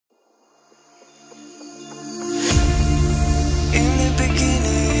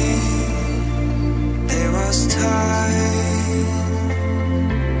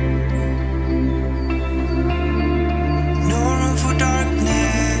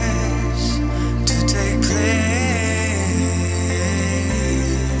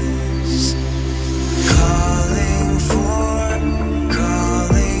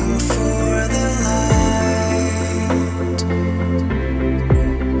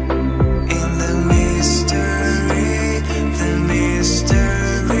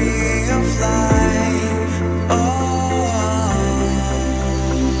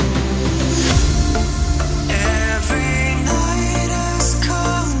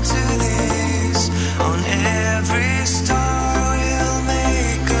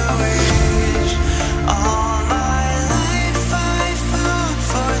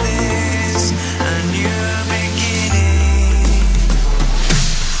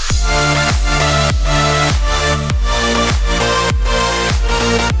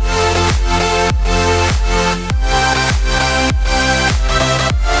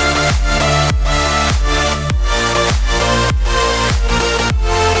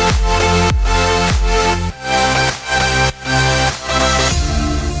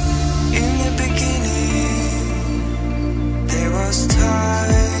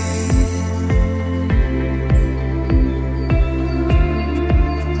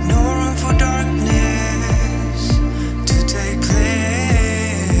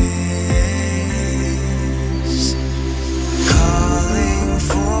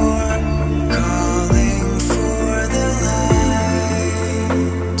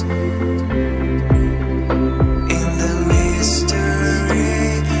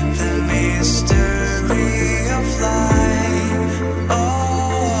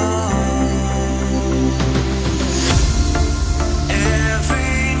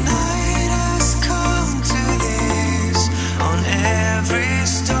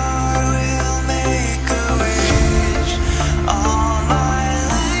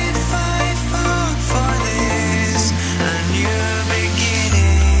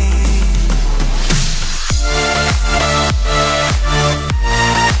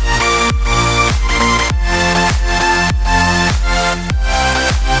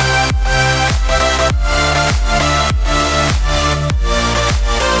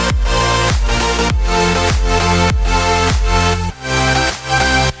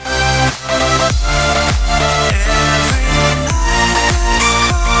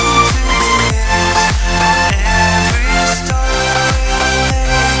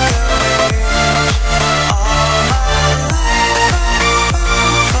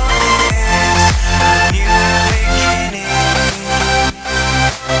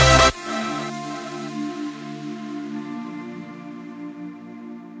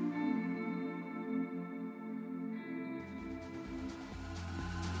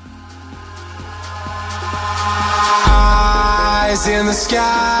in the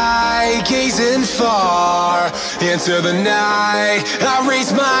sky, gazing far into the night. I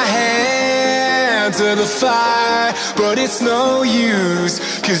raise my hand to the fire, but it's no use,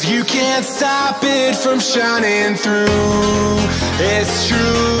 'cause you can't stop it from shining through. It's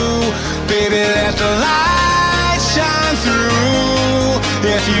true, baby, let the light shine through.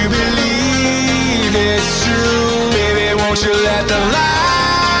 If you believe it's true, baby, won't you let the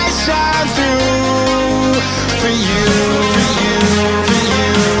light shine through for you, for you, for you,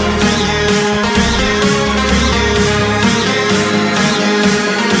 for you, for you, for you, for you, for you,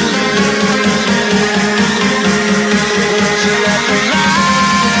 won't you let the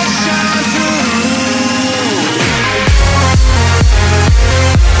light shine through?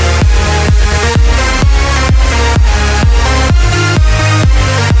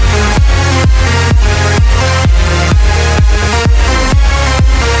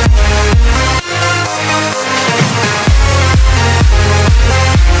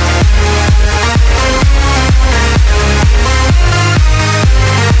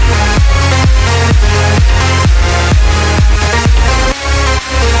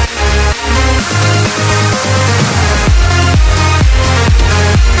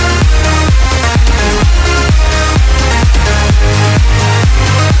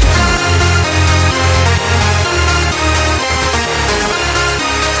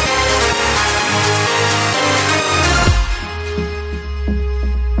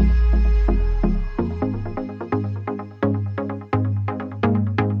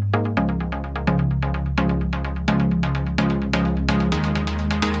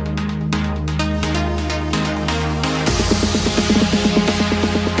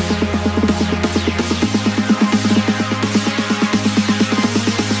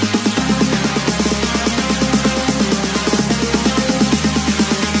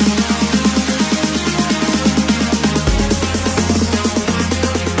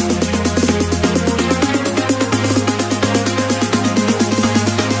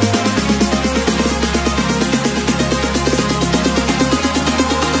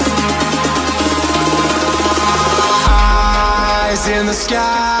 In the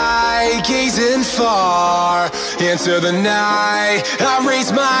sky, gazing far into the night. I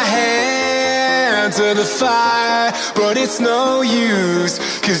raise my hand to the fire, but it's no use,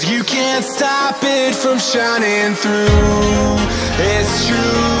 'cause you can't stop it from shining through. It's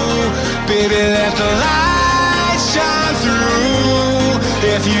true, baby, let the light shine through.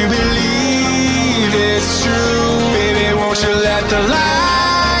 If you believe it's true, baby, won't you let the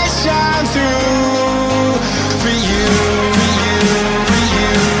light shine through for you, for you, for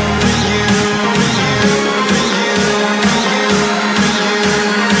you, for you, for you, for you, for you,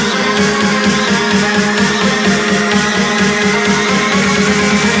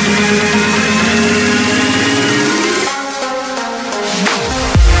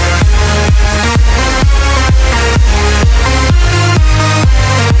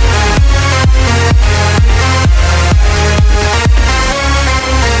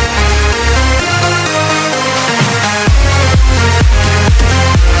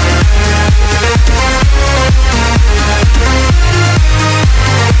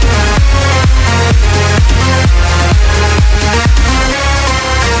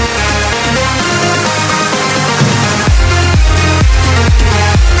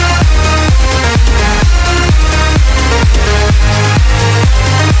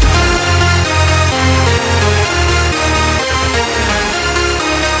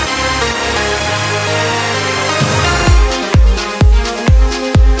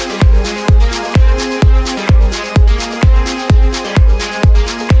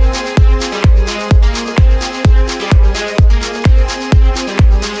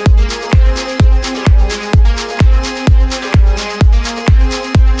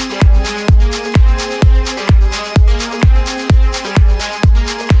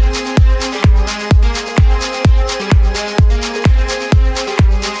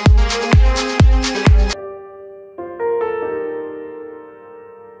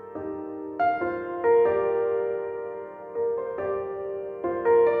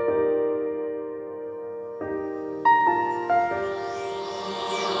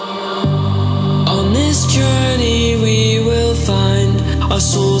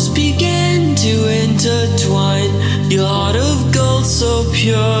 souls begin to intertwine. Your heart of gold, so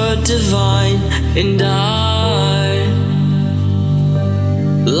pure, divine. And I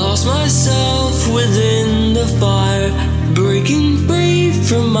lost myself within the fire, breaking free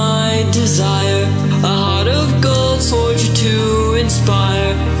from my desire. A heart of gold, forged to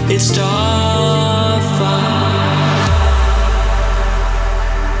inspire. It's starfire.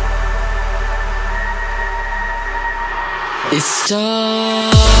 It's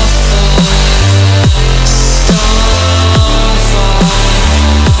starfire, starfire,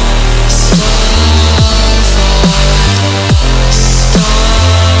 starfire,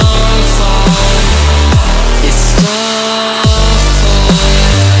 it's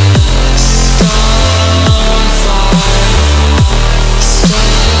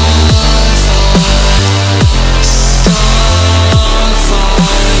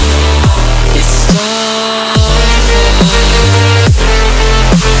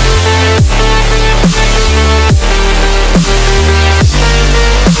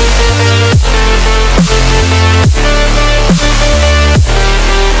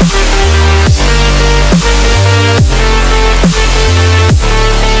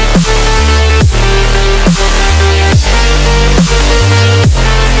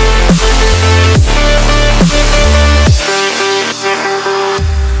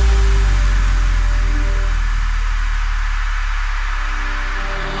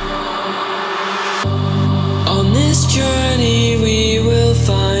On this journey we will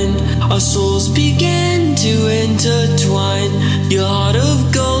find our souls begin to intertwine. Your heart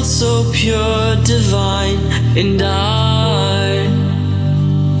of gold so pure, divine. And I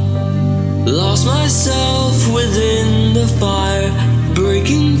lost myself within the fire,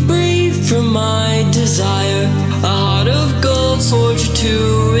 breaking free from my desire. A heart of gold forged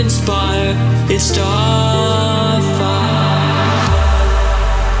to inspire. It's starfire.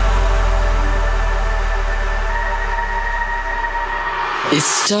 It's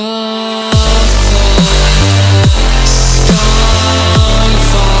starfire,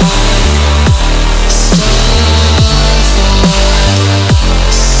 starfire.